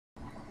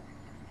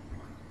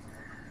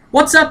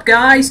What's up,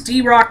 guys?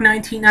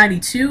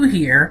 D-Rock1992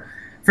 here.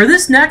 For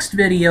this next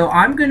video,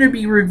 I'm going to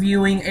be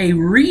reviewing a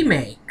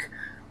remake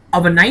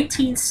of a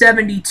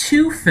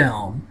 1972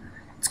 film.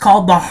 It's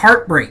called The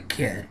Heartbreak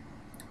Kid.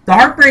 The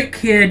Heartbreak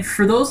Kid,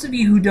 for those of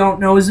you who don't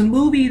know, is a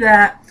movie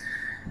that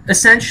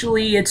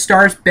essentially it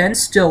stars Ben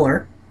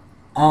Stiller.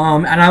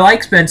 And I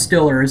like Ben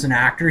Stiller as an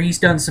actor. He's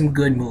done some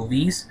good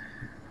movies.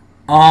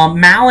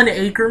 Malin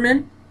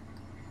Akerman.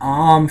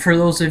 For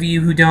those of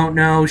you who don't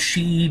know,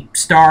 she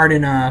starred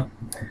in a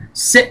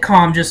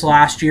sitcom just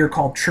last year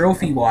called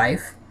Trophy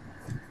Wife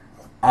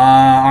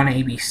on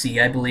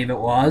ABC, I believe it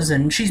was,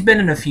 and she's been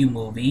in a few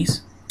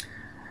movies.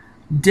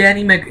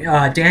 Danny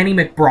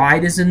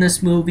McBride is in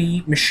this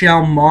movie.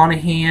 Michelle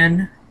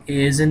Monaghan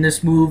is in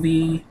this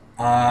movie.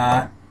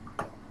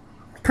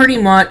 Pretty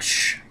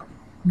much,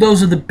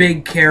 those are the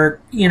big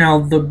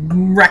the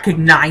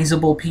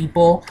recognizable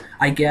people,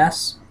 I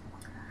guess.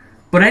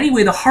 But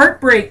anyway, The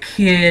Heartbreak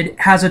Kid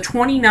has a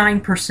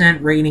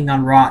 29% rating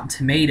on Rotten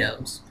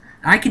Tomatoes.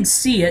 I can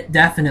see it,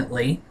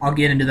 definitely. I'll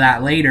get into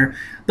that later.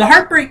 The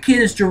Heartbreak Kid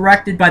is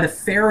directed by the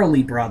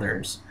Farrelly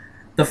brothers.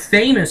 The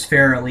famous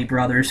Farrelly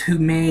brothers who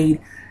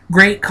made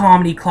great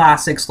comedy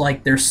classics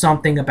like There's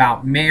Something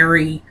About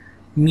Mary,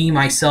 Me,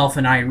 Myself,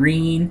 and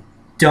Irene,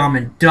 Dumb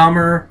and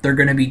Dumber. They're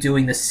going to be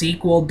doing the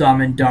sequel, Dumb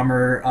and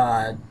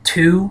Dumber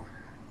 2.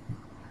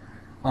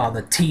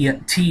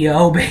 The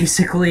T.O.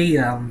 basically.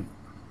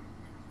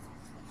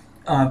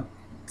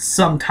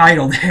 Some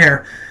title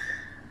there.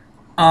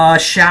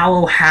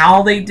 Shallow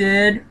Hal they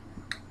did.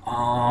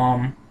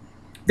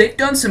 They've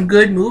done some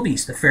good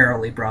movies, the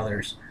Farrelly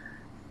brothers.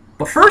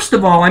 But first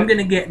of all, I'm going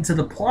to get into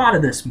the plot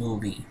of this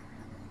movie.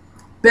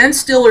 Ben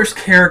Stiller's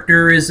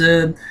character is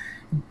a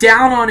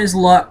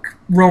down-on-his-luck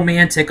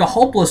romantic, a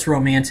hopeless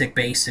romantic,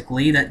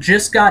 basically, that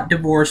just got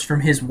divorced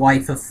from his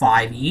wife of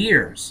 5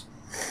 years.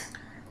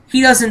 He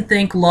doesn't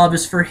think love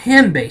is for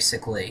him,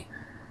 basically.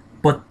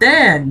 But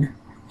then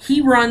he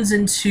runs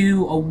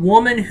into a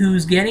woman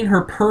who's getting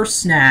her purse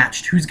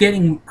snatched, who's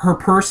getting her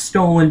purse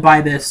stolen by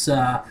this,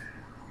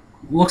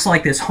 looks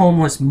like this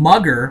homeless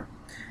mugger.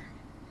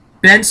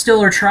 Ben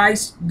Stiller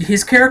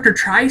his character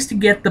tries to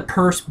get the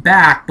purse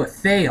back, but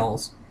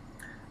fails.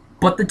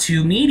 But the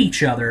two meet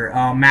each other,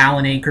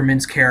 Malin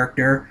Akerman's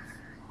character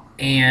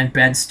and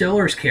Ben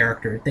Stiller's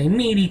character. They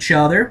meet each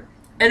other,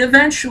 and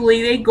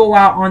eventually they go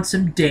out on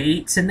some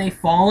dates, and they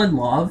fall in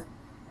love,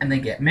 and they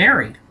get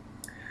married.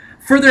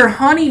 For their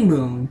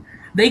honeymoon,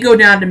 they go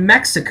down to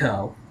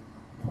Mexico.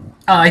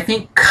 I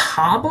think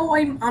Cabo,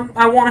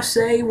 I want to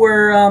say, is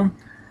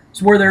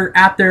where they're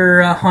at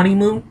their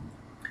honeymoon.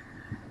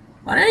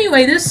 But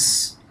anyway,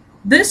 this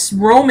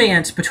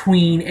romance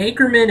between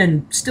Akerman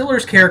and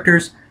Stiller's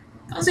characters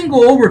doesn't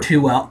go over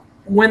too well.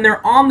 When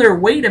they're on their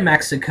way to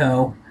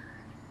Mexico,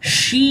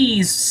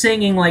 she's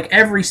singing like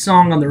every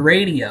song on the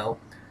radio,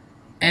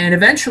 and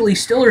eventually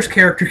Stiller's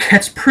character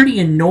gets pretty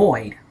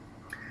annoyed.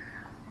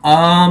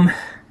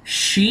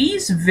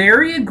 She's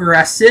very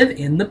aggressive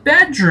in the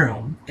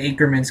bedroom,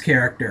 Akerman's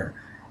character.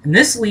 And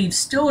this leaves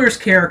Stiller's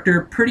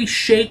character pretty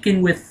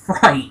shaken with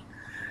fright.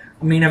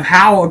 I mean, of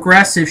how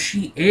aggressive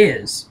she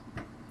is.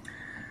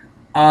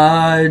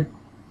 They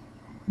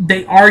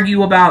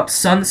argue about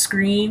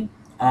sunscreen.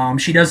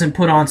 She doesn't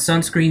put on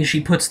sunscreen.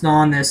 She puts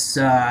on this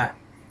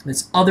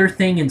other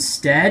thing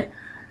instead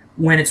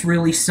when it's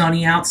really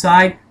sunny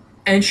outside.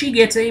 And she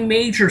gets a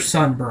major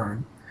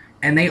sunburn.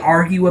 And they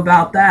argue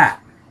about that.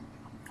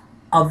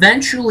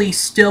 Eventually,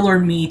 Stiller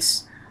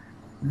meets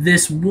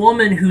this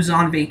woman who's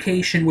on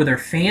vacation with her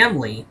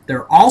family.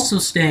 They're also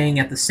staying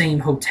at the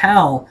same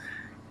hotel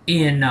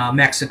in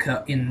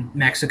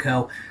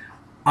Mexico,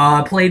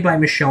 played by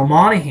Michelle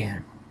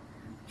Monaghan.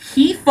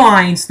 He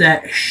finds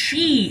that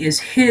she is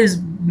his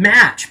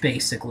match,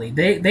 basically.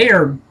 They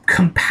are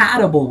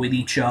compatible with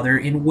each other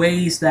in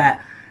ways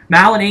that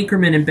Malin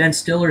Akerman and Ben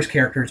Stiller's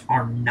characters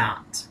are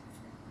not.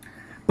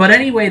 But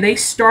anyway, they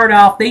start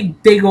off, they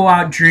go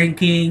out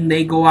drinking,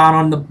 they go out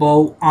on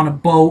a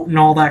boat and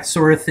all that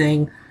sort of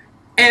thing.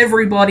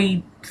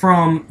 Everybody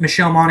from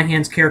Michelle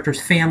Monaghan's character's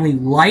family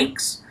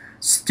likes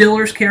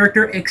Stiller's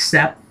character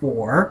except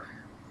for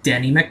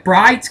Danny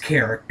McBride's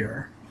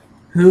character,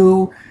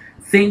 who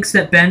thinks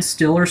that Ben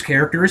Stiller's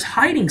character is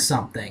hiding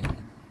something.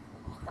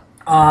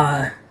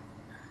 But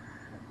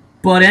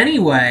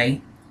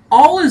anyway,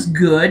 all is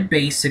good,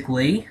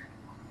 basically,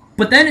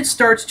 but then it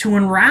starts to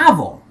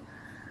unravel.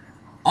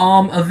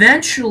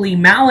 Eventually,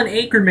 Malin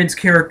Akerman's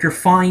character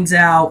finds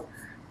out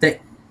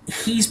that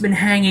he's been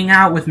hanging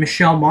out with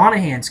Michelle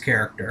Monaghan's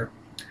character.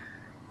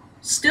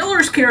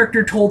 Stiller's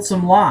character told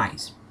some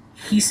lies.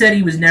 He said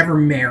he was never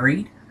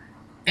married,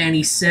 and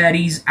he said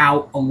he's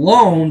out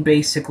alone,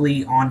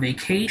 basically, on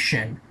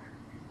vacation.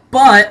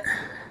 But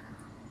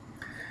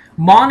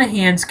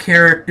Monaghan's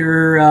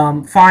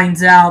character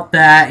finds out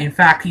that, in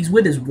fact, he's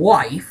with his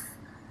wife.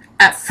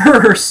 At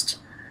first,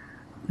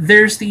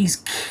 there's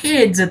these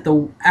kids at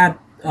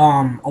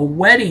a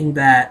wedding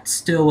that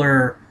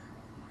Stiller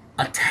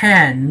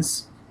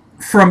attends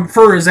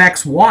for his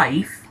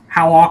ex-wife.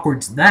 How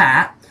awkward's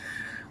that?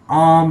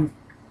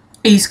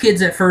 These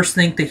kids at first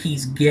think that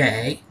he's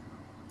gay.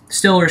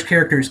 Stiller's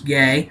character is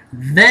gay.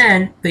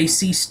 Then they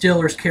see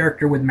Stiller's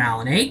character with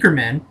Malin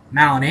Akerman.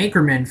 Malin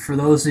Akerman, for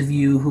those of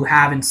you who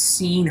haven't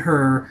seen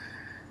her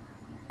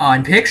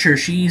in pictures,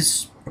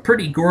 she's a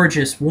pretty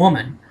gorgeous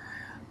woman.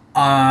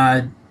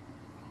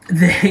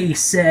 They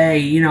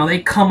say, they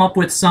come up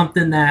with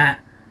something that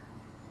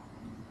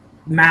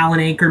Malin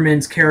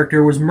Akerman's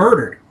character was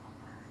murdered.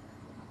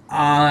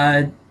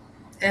 And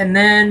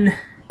then,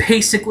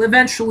 basically,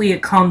 eventually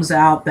it comes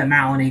out that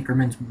Malin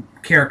Akerman's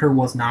character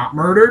was not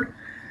murdered,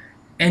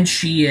 and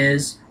she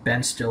is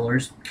Ben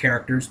Stiller's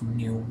character's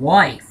new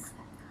wife.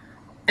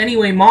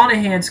 Anyway,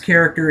 Monaghan's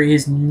character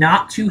is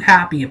not too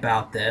happy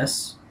about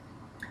this,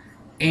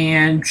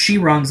 and she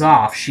runs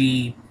off.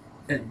 She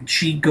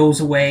goes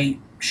away.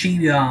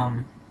 She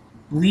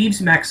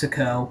leaves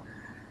Mexico.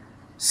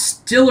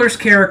 Stiller's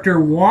character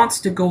wants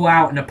to go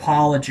out and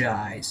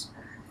apologize.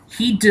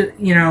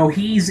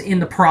 He's in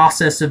the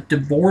process of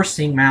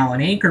divorcing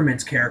Malin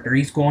Akerman's character.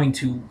 He's going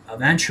to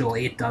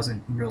eventually. It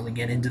doesn't really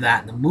get into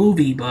that in the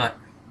movie, but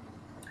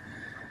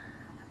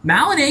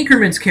Malin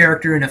Akerman's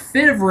character, in a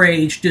fit of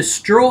rage,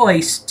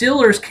 destroys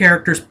Stiller's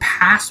character's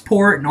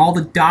passport and all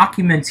the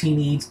documents he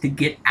needs to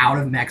get out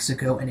of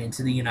Mexico and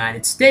into the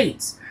United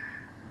States.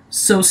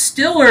 So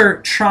Stiller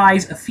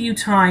tries a few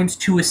times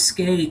to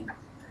escape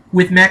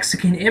with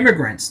Mexican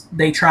immigrants.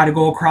 They try to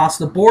go across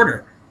the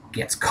border.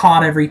 Gets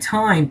caught every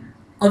time.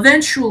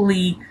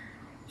 Eventually,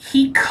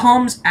 he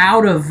comes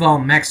out of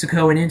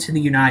Mexico and into the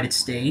United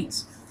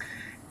States,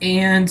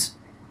 and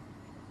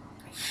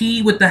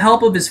he, with the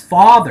help of his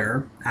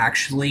father,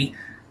 actually,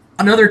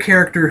 another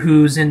character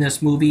who's in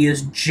this movie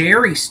is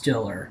Jerry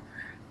Stiller,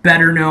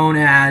 better known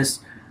as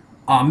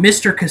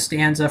Mr.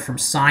 Costanza from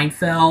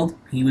Seinfeld.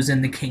 He was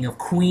in The King of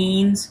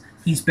Queens.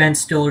 He's Ben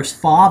Stiller's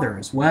father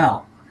as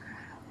well.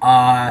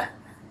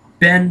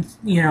 Ben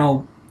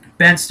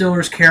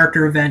Stiller's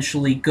character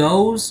eventually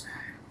goes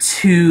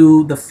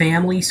to the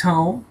family's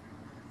home,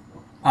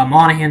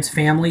 Monaghan's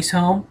family's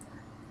home,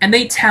 and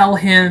they tell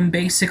him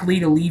basically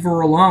to leave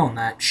her alone,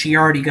 that she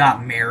already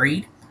got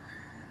married,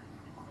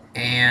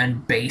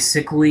 and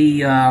basically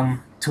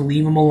to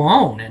leave him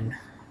alone and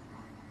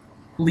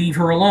leave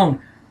her alone.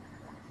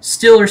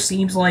 Stiller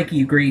seems like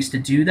he agrees to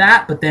do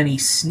that, but then he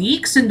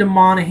sneaks into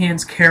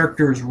Monaghan's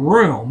character's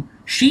room.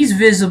 She's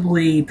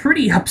visibly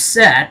pretty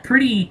upset,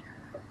 pretty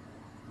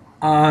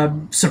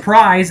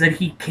surprised that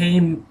he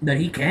came,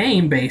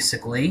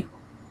 basically.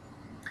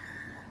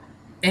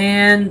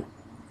 And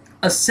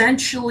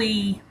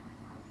essentially,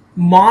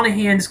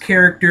 Monaghan's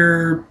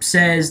character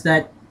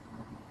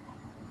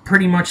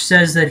pretty much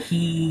says that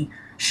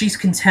she's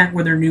content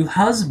with her new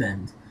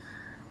husband.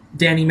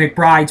 Danny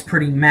McBride's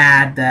pretty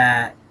mad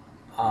that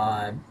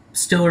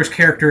Stiller's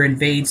character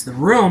invades the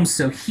room,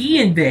 so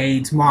he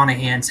invades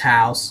Monaghan's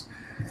house,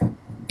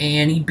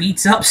 and he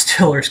beats up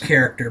Stiller's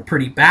character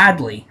pretty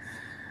badly.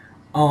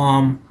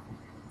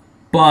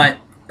 But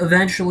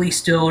eventually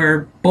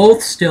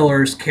both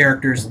Stiller's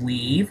characters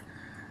leave,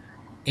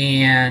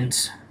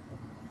 and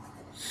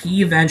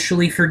he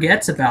eventually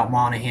forgets about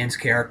Monaghan's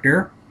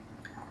character,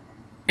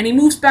 and he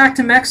moves back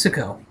to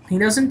Mexico. He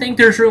doesn't think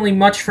there's really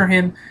much for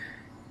him.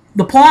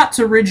 The plot's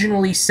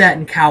originally set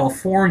in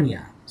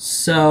California,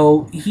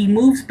 so he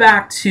moves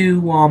back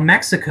to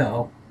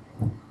Mexico,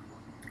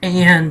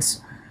 and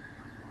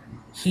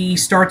he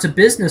starts a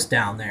business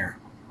down there.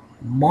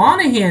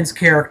 Monaghan's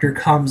character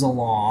comes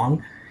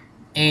along,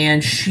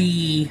 and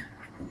she,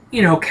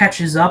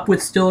 catches up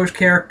with Stiller's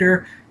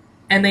character,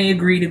 and they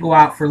agree to go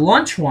out for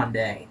lunch one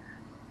day.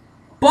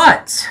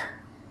 But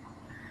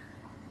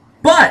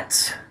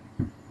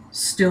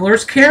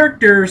Stiller's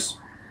character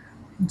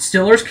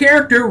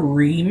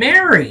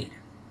remarried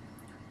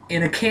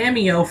in a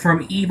cameo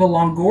from Eva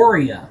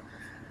Longoria,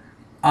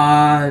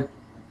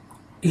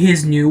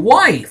 his new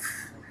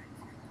wife.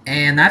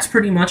 And that's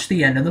pretty much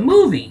the end of the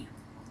movie.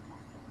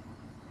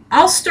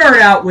 I'll start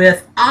out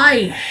with,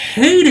 I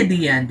hated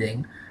the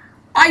ending.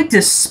 I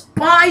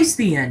despise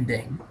the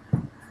ending.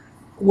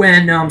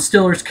 When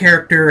Stiller's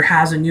character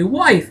has a new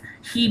wife,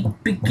 he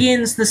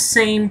begins the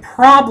same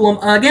problem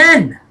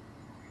again.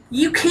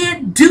 You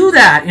can't do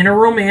that in a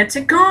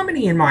romantic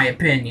comedy, in my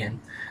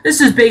opinion.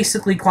 This is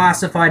basically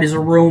classified as a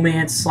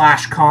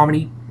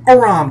romance/comedy, a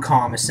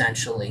rom-com,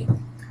 essentially.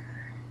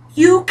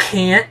 You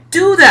can't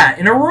do that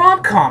in a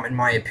rom-com, in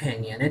my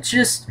opinion. It's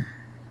just...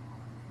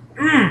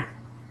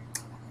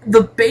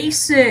 The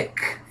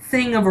basic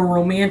thing of a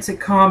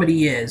romantic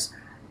comedy is,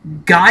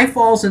 guy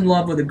falls in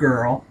love with a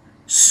girl,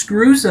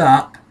 screws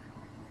up,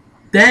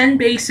 then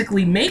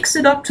basically makes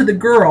it up to the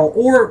girl,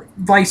 or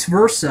vice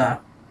versa,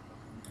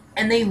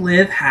 and they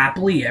live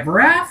happily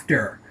ever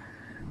after.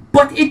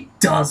 But it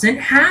doesn't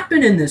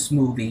happen in this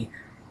movie.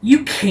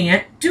 You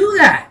can't do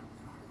that.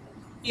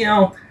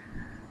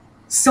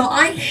 So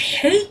I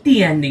hate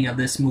the ending of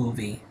this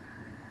movie.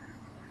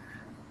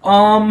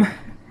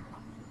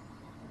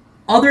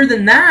 Other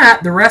than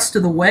that, the rest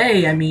of the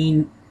way,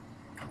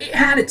 it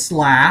had its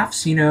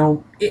laughs,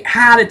 it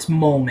had its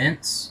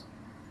moments,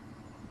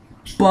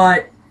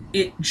 but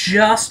It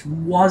just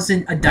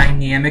wasn't a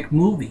dynamic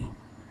movie.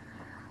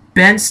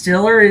 Ben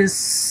Stiller is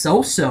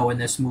so-so in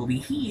this movie.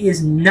 He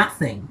is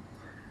nothing.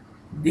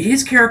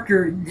 His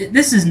character,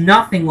 this is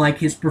nothing like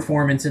his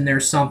performance in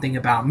There's Something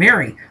About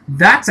Mary.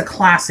 That's a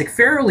classic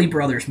Farrelly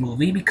Brothers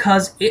movie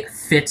because it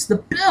fits the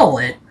bill.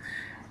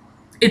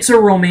 It's a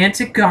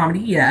romantic comedy,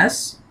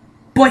 yes,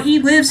 but he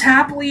lives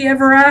happily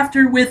ever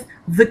after with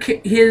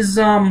his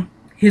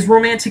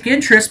romantic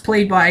interest,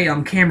 played by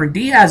Cameron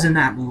Diaz in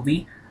that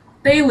movie.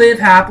 They live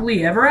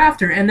happily ever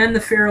after. And then the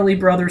Farrelly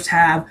Brothers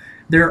have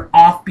their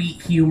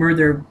offbeat humor,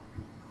 their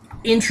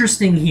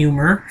interesting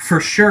humor,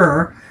 for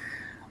sure,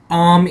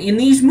 in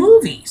these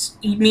movies.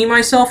 Me,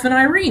 Myself, and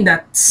Irene,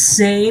 that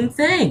same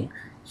thing.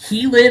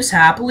 He lives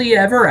happily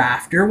ever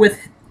after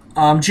with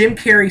Jim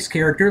Carrey's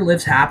character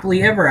lives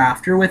happily ever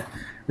after with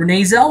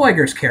Renee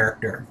Zellweger's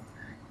character.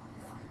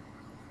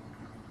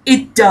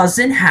 It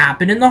doesn't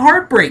happen in The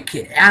Heartbreak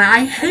Kid, and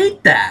I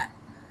hate that.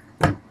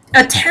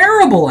 A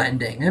terrible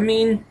ending. I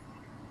mean,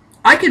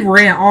 I could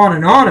rant on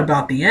and on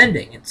about the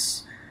ending.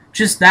 It's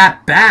just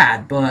that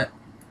bad, but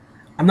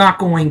I'm not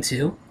going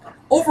to.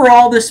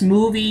 Overall, this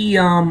movie,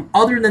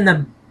 other than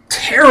the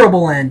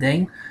terrible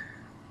ending,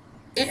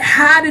 it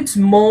had its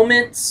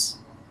moments.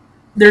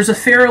 There's a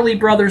Farrelly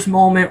Brothers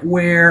moment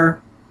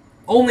where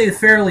only the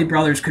Farrelly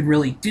Brothers could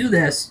really do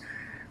this,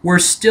 where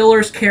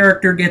Stiller's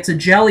character gets a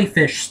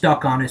jellyfish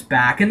stuck on his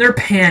back, and they're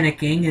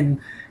panicking and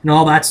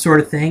all that sort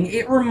of thing.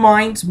 It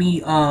reminds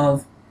me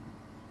of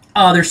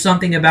There's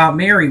Something About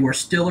Mary, where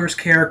Stiller's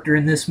character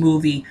in this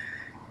movie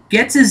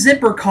gets his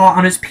zipper caught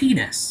on his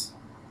penis.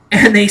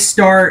 And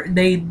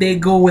they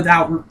go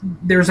without,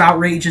 there's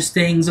outrageous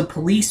things. A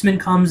policeman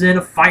comes in,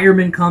 a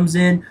fireman comes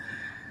in,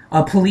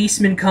 the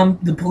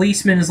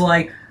policeman is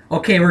like,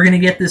 okay, we're going to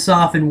get this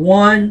off in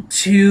 1,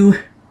 2,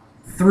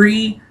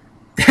 3.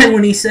 Then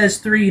when he says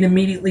 3, it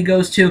immediately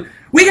goes to,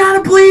 we got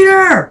a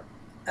bleeder!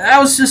 That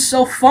was just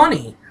so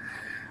funny.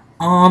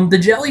 The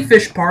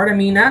jellyfish part, I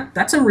mean,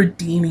 that's a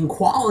redeeming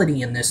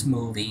quality in this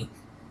movie.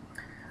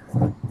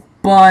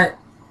 But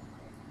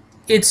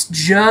it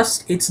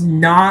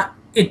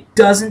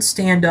doesn't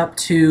stand up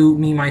to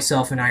Me,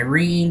 Myself, and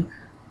Irene,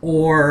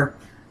 or,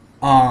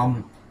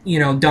 Dumb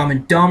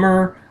and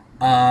Dumber,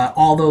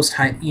 all those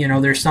type,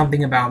 There's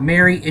Something About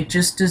Mary. It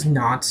just does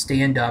not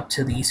stand up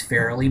to these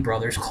Farrelly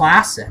Brothers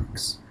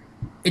classics.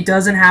 It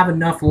doesn't have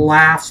enough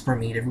laughs for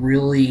me to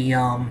really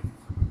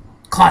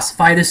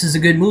classify this as a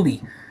good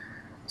movie.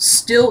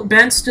 Still,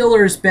 Ben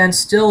Stiller is Ben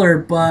Stiller,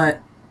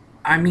 but,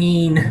 I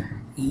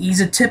mean,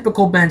 he's a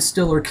typical Ben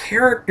Stiller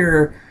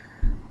character,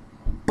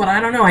 but I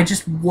don't know, I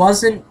just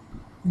wasn't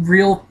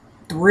real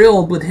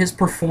thrilled with his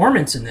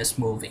performance in this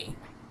movie.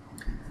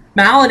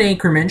 Malin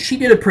Akerman, she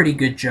did a pretty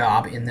good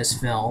job in this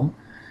film,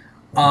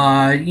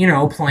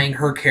 playing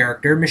her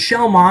character.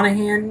 Michelle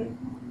Monaghan,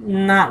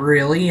 not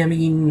really. I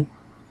mean,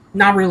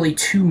 not really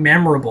too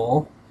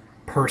memorable,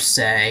 per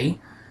se,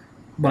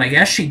 but I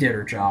guess she did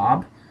her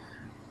job.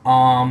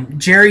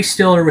 Jerry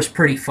Stiller was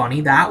pretty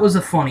funny. That was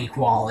a funny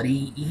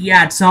quality. He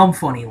had some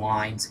funny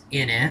lines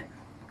in it,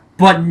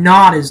 but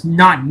not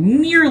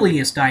nearly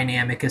as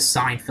dynamic as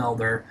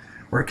Seinfeld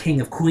or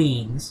King of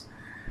Queens.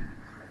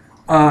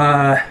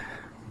 Danny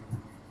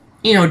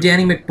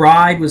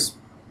McBride was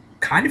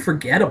kind of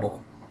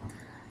forgettable.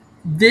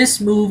 This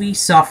movie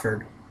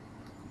suffered.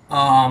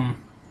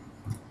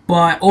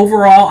 But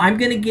overall, I'm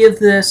going to give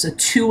this a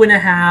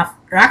 2.5.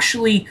 Or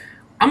actually,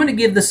 I'm going to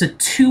give this a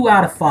 2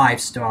 out of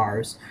 5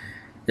 stars.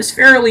 This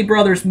Farrelly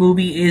Brothers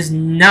movie is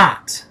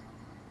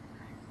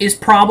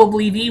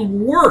probably the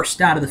worst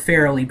out of the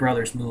Farrelly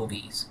Brothers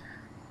movies.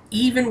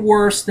 Even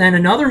worse than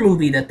another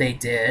movie that they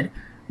did,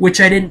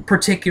 which I didn't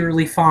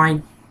particularly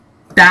find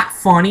that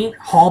funny,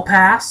 Hall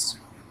Pass.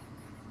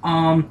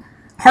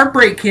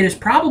 Heartbreak Kid is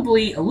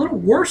probably a little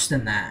worse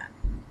than that.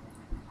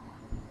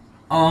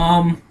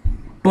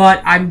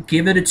 But I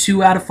give it a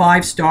 2 out of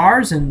 5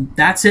 stars, and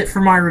that's it for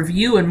my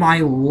review and my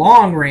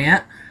long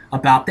rant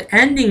about the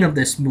ending of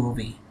this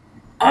movie.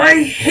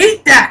 I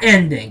hate that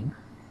ending!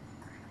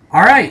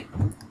 Alright,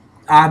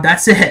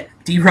 that's it.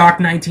 D-Rock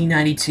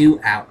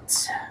 1992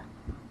 out.